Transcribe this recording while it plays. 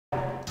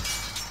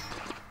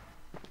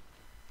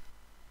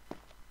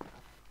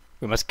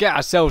We must get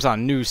ourselves a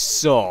new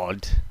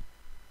sword.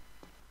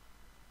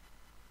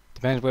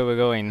 Depends where we're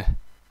going.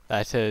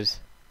 That is.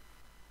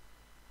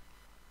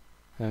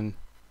 Do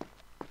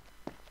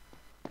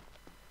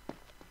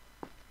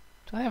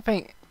I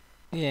think?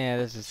 Yeah,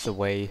 this is the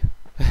way.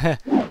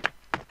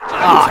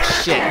 Ah,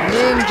 shit!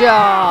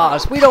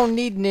 Ninjas! We don't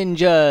need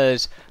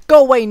ninjas!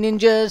 Go away,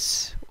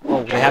 ninjas!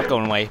 Oh, they have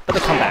gone away, but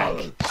they'll come back.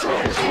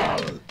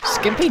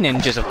 Skimpy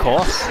ninjas, of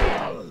course.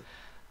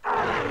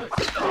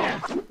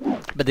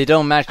 But they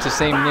don't match the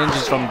same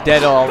ninjas from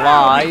Dead or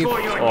Alive.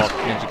 Or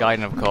Ninja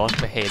Gaiden, of course.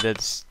 But hey,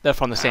 they're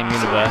from the same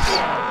universe.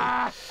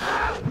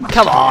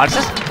 Come on,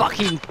 just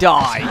fucking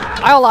die!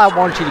 All I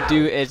want you to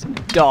do is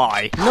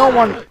die. No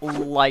one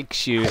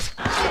likes you.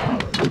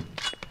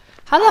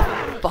 How the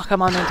fuck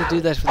am I meant to do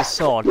this with a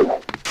sword?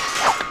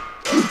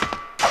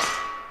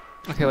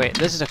 Okay, wait,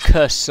 this is a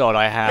cursed sword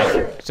I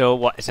have. So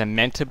what, is it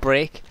meant to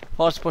break?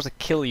 Or it's supposed to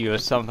kill you or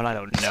something, I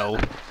don't know.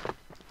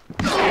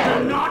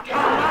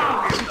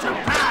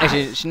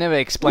 Actually, she never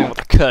explained what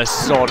the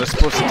cursed sword is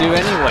supposed to do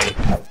anyway.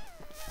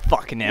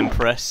 Fucking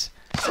Empress.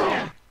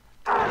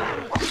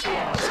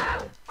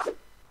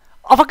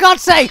 Oh, for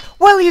God's sake!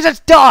 Will you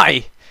just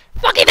die?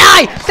 Fucking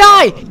die!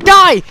 Die!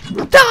 Die!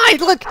 Die!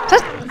 Look!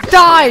 Just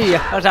die!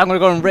 I'm gonna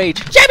go and rage.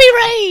 Jammy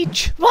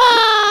Rage!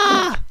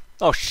 Wah!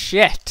 Oh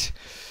shit!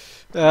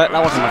 That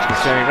wasn't much of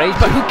a Jammy Rage,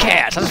 but who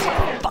cares? I just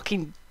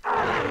fucking...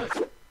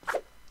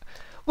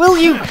 Will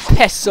you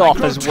piss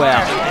off as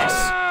well?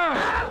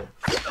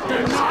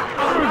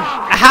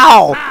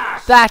 Ow!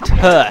 That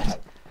hurt!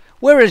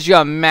 Where is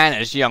your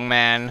manners, young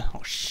man?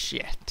 Oh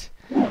shit.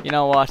 You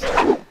know what?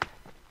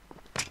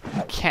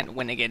 I can't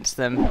win against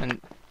them, and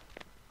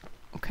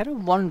I'm kind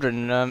of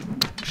wondering,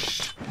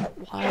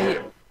 why...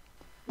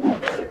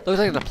 Looks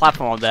like there's a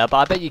platform up there, but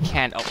I bet you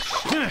can't... Oh,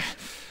 shit.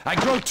 I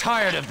grow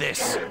tired of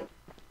this.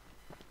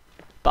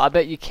 But I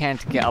bet you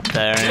can't get up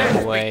there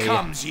anyway.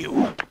 Becomes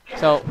you.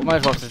 So, might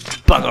as well just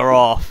bugger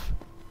off.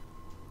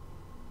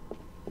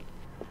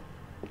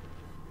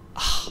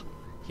 Oh,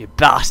 you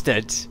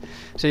bastards.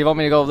 So you want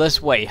me to go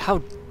this way? How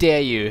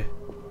dare you?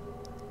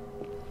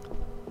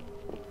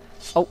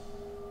 Oh.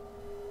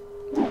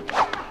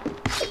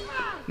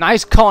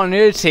 Nice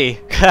continuity.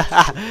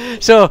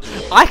 So,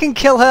 I can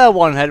kill her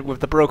one head with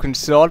the broken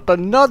sword, but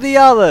not the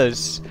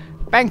others.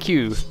 Thank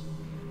you.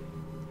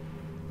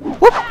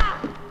 Whoop!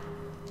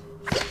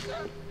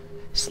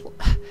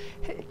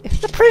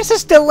 The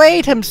princess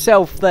delayed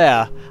himself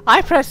there.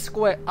 I pressed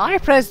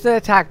the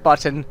attack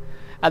button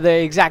at the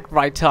exact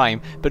right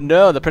time, but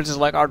no, the princess is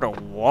like, I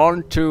don't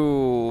want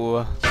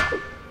to.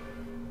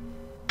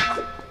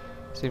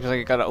 Seems like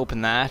I gotta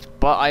open that,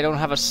 but I don't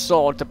have a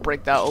sword to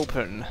break that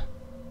open.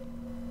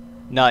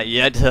 Not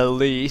yet, at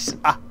least.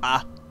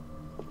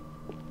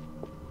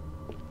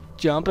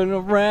 Jumping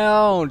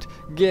around,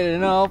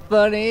 getting all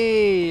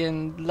funny,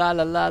 and la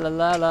la la la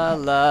la la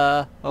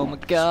la. Oh my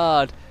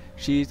God,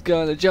 she's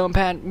gonna jump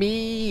at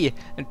me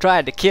and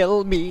try to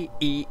kill me.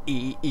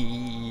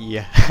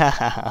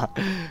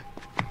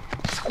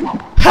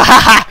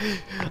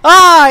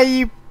 Ah,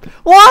 you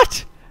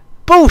what?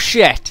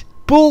 Bullshit!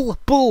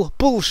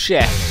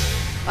 Bullshit!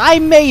 I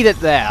made it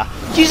there.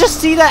 Did you just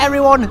see that,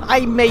 everyone?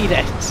 I made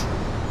it.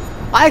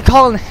 I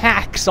call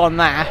hacks on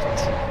that.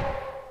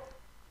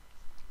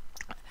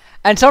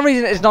 And for some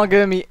reason it's not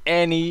giving me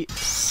any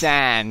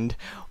sand.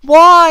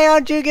 Why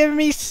aren't you giving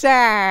me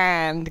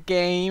sand,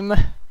 game?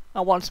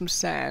 I want some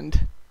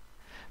sand.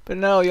 But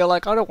no, you're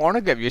like, I don't want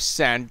to give you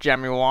sand,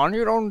 JammyONE.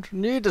 You don't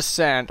need the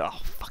sand. Oh,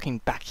 fucking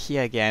back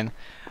here again.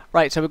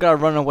 Right, so we gotta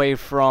run away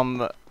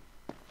from...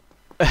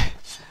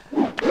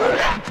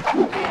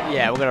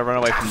 Yeah, we're gonna run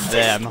away from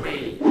them.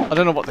 I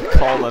don't know what to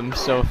call them,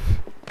 so...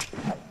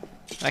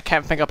 I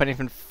can't think up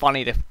anything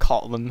funny to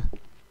call them.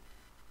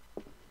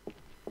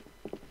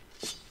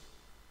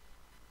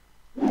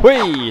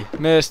 Whee!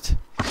 Missed.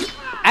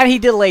 And he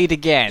delayed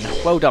again.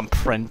 Well done,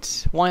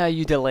 Prince. Why are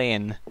you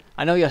delaying?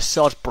 I know your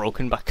sword's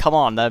broken, but come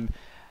on, that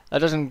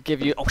doesn't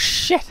give you... Oh,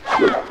 shit!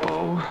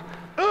 Oh.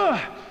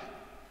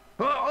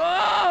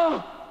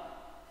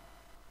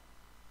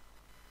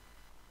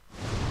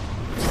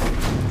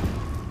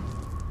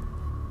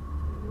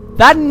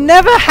 That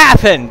never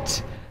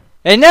happened!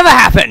 It never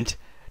happened!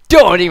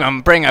 Don't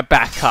even bring it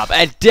back up.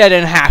 It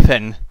didn't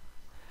happen.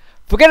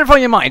 Forget it from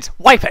your minds.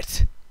 Wipe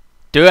it.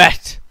 Do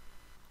it.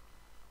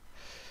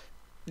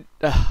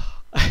 I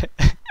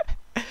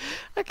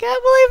can't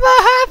believe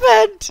that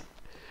happened.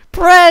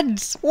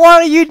 Prince,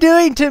 what are you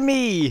doing to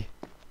me?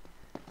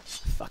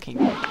 Fucking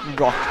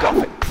rock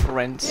gothic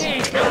Prince.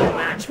 He's no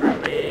match for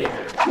me.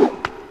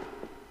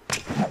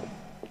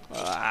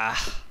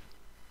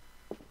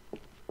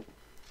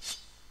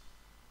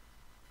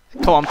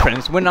 Come on,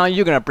 Prince. When are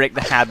you gonna break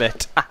the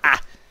habit?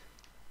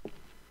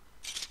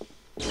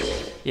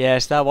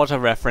 Yes, that was a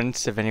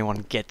reference, if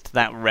anyone gets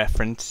that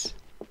reference.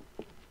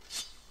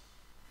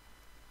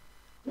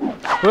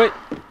 Wait.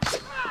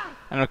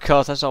 And of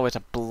course, that's always a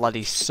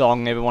bloody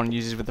song everyone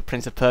uses with the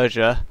Prince of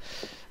Persia.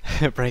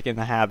 Breaking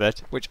the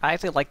habit. Which I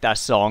actually like that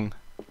song.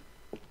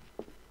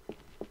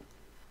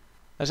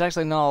 There's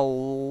actually not a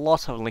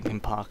lot of Linkin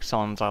Park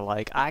songs I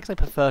like. I actually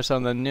prefer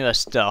some of the newer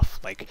stuff.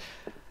 Like,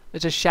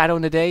 there's a Shadow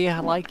in the Day I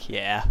like.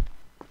 Yeah,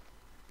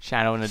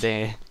 Shadow in the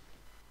Day.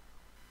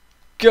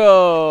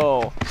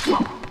 Go!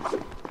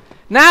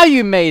 Now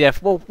you made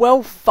it!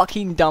 Well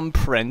fucking done,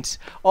 Prince.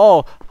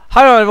 Oh,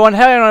 hello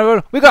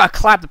everyone, we gotta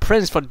clap the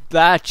Prince for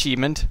that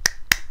achievement.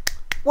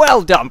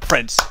 Well done,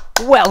 Prince.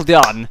 Well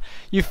done.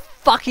 You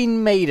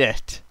fucking made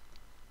it.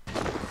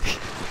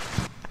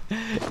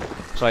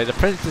 Sorry, the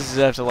Prince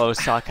deserves a lot of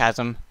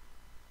sarcasm.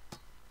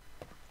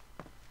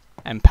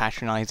 And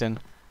patronizing.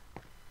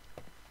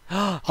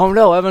 Oh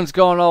no, everyone's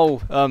gone all,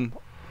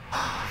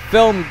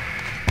 film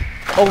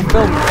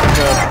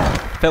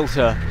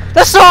filter.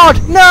 The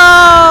sword!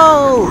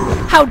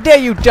 No! How dare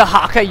you,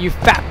 Dahaka, you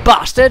fat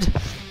bastard!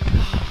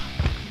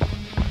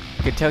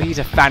 You can tell he's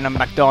a fan of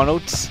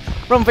McDonald's.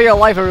 Run for your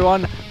life,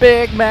 everyone!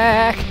 Big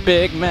Mac!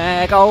 Big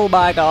Mac! Oh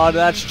my god,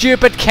 that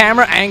stupid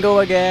camera angle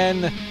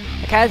again!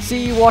 I can't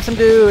see what I'm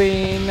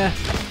doing!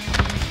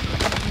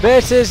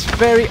 This is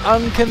very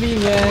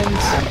inconvenient!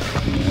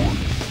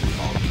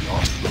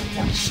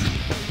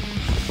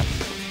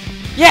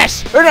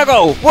 Yes! Here I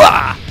go!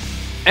 Wah!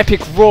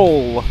 Epic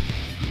roll!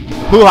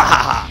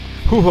 Hoo-ha!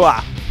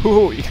 Hoo-ha!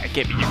 Hoo-hoo! You can't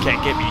get me, you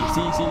can't get me.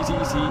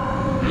 See?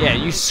 Yeah,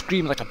 you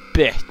scream like a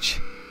bitch.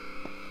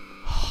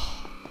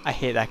 I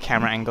hate that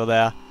camera angle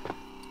there.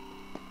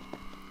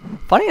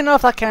 Funny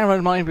enough, that kind of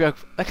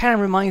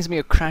reminds me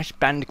of Crash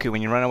Bandicoot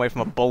when you run away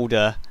from a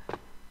boulder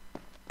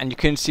and you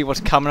couldn't see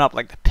what's coming up,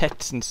 like the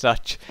pits and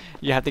such.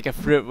 You have to get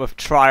through it with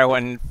trial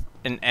and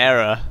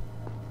error.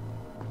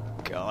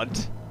 God.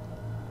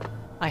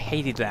 I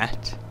hated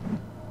that.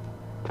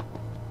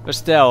 But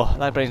still,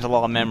 that brings a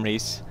lot of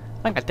memories.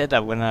 I think I did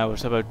that when I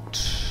was about...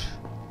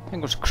 I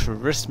think it was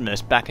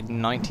Christmas back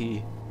in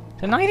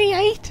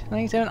 98?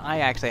 97? I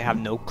actually have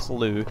no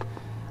clue.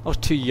 I was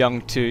too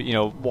young to, you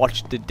know,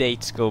 watch the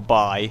dates go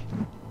by.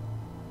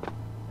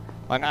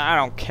 Like, I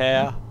don't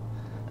care.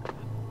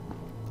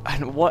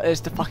 And what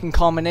is the fucking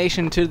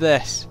combination to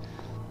this?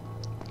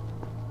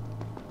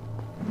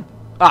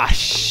 Ah,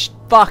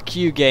 fuck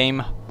you,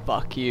 game.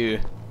 Fuck you.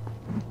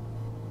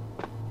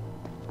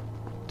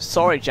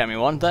 Sorry,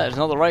 JammyONE, that is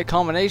not the right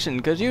combination,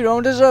 because you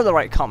don't deserve the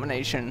right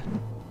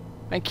combination.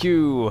 Thank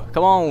you.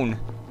 Come on.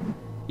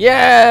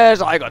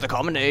 Yes, I got the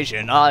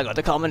combination. I got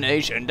the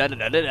combination. Da da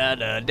da da da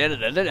da da da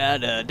da da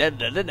da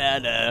da da da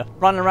da.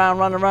 Run around,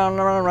 run around,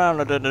 run around.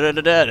 Da da da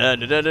da da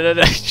da da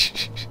da.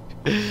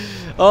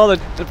 Oh,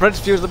 the Prince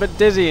feels a bit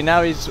dizzy, and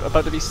now he's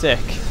about to be sick.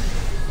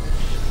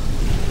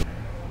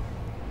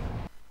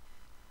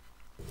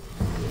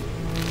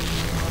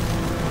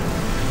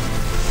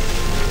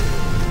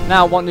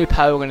 Now, what new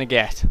power we're gonna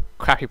get?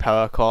 Crappy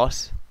power, of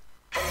course.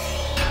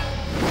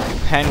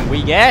 And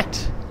we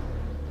get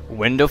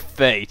Wind of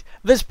Fate.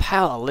 This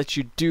power lets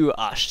you do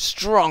a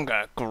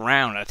stronger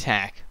ground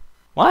attack.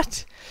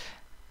 What?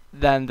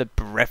 Than the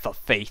Breath of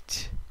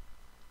Fate.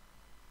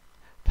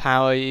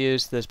 Power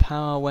used. There's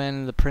power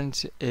when the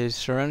Prince is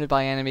surrounded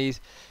by enemies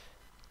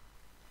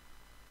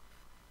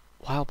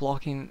while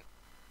blocking.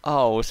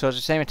 Oh, so it's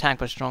the same attack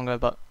but stronger,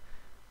 but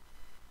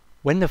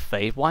Wind of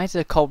Fate? Why is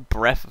it called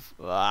Breath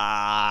of...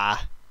 a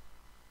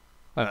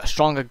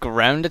stronger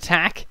ground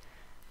attack?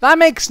 That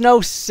makes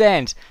no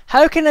sense.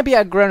 How can it be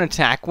a ground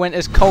attack when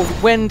it's called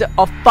Wind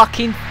of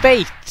fucking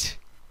Fate?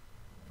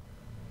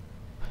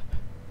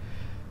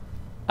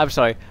 I'm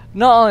sorry.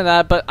 Not only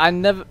that, but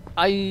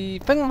I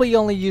think we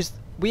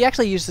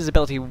actually used this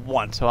ability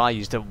once, so I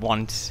used it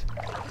once.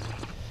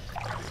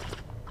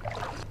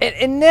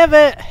 It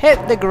never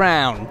hit the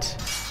ground.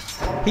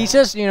 He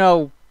just, you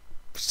know,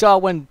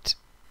 went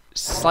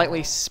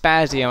slightly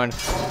spazzy and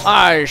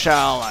I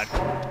shall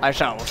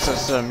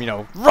some, you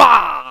know,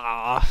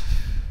 rah!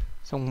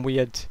 Some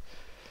weird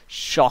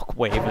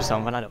shockwave or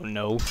something, I don't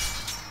know.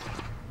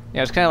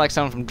 Yeah, it's kind of like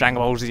something from Dragon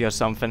Ball Z or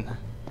something.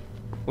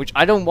 Which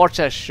I don't watch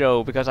that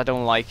show because I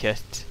don't like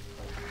it.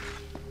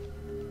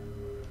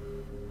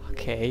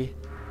 Okay,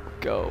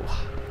 go.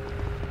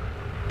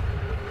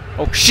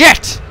 Oh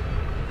shit!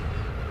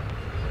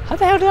 How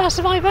the hell did I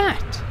survive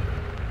that?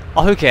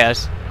 Oh, who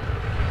cares?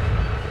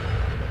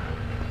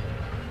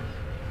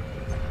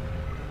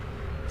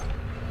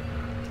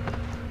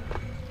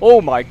 Oh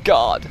my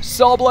god!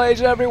 Saw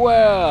blades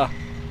everywhere!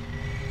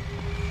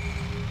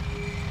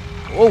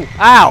 Oh,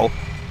 ow!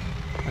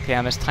 Okay,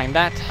 I mistimed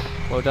that.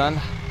 Well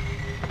done.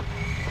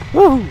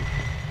 Woo!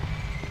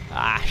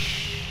 Ah,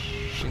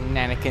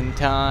 shenanigan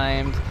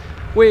timed.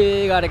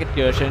 We gotta get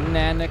your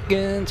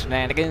shenanigans.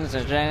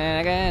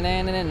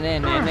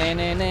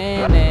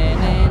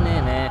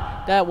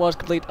 That was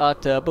complete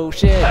utter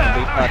bullshit.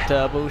 Complete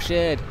utter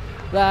bullshit.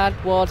 That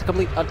was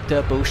complete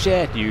utter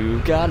bullshit. You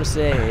gotta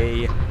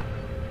say.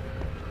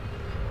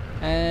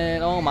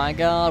 And oh my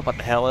god, what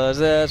the hell is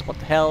this? What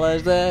the hell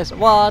is this?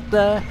 What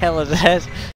the hell is this?